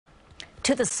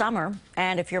To the summer,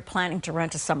 and if you're planning to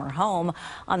rent a summer home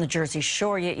on the Jersey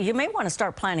Shore, you may want to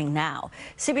start planning now.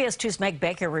 CBS 2's Meg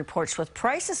Baker reports with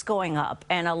prices going up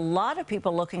and a lot of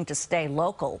people looking to stay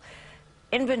local,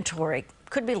 inventory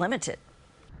could be limited.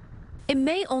 It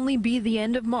may only be the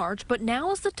end of March, but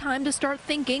now is the time to start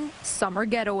thinking summer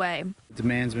getaway.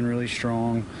 Demand's been really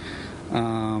strong.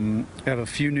 We have a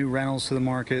few new rentals to the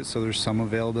market, so there's some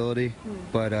availability,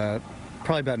 but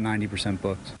probably about 90%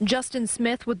 booked. Justin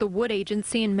Smith with the Wood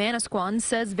Agency in Manasquan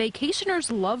says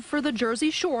vacationers' love for the Jersey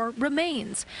Shore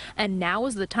remains, and now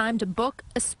is the time to book,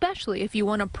 especially if you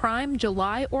want a prime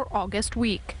July or August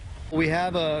week. We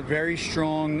have a very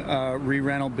strong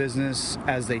re-rental business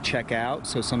as they check out,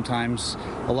 so sometimes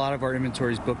a lot of our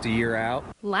inventory is booked a year out.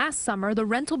 Last summer, the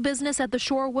rental business at the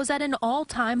shore was at an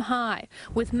all-time high,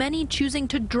 with many choosing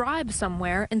to drive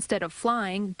somewhere instead of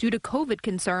flying due to COVID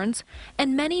concerns,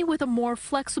 and many with a more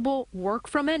flexible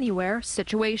work-from-anywhere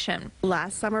situation.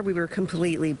 Last summer, we were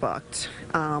completely booked.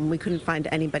 We couldn't find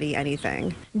anybody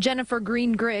anything. Jennifer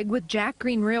Green-Grigg with Jack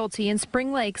Green Realty in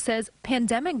Spring Lake says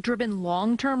pandemic-driven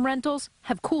long-term rentals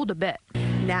have cooled a bit.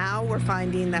 Now we're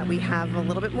finding that we have a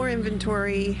little bit more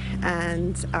inventory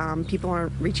and people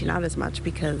aren't reaching out as much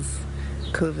because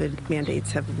COVID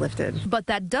mandates have lifted. But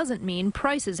that doesn't mean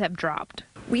prices have dropped.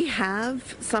 We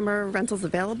have summer rentals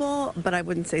available, but I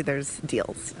wouldn't say there's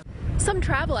deals. Some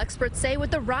travel experts say with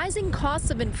the rising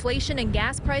costs of inflation and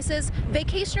gas prices,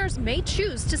 vacationers may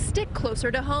choose to stick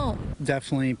closer to home.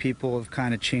 Definitely people have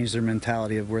kind of changed their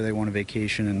mentality of where they want to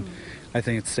vacation, and I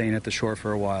think it's staying at the shore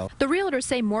for a while. The realtors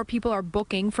say more people are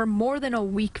booking for more than a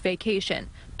week vacation,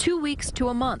 2 weeks to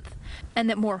a month, and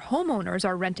that more homeowners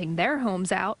are renting their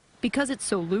homes out because it's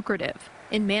so lucrative.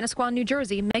 In Manasquan, New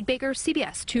Jersey, Meg Baker,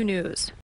 CBS 2 News.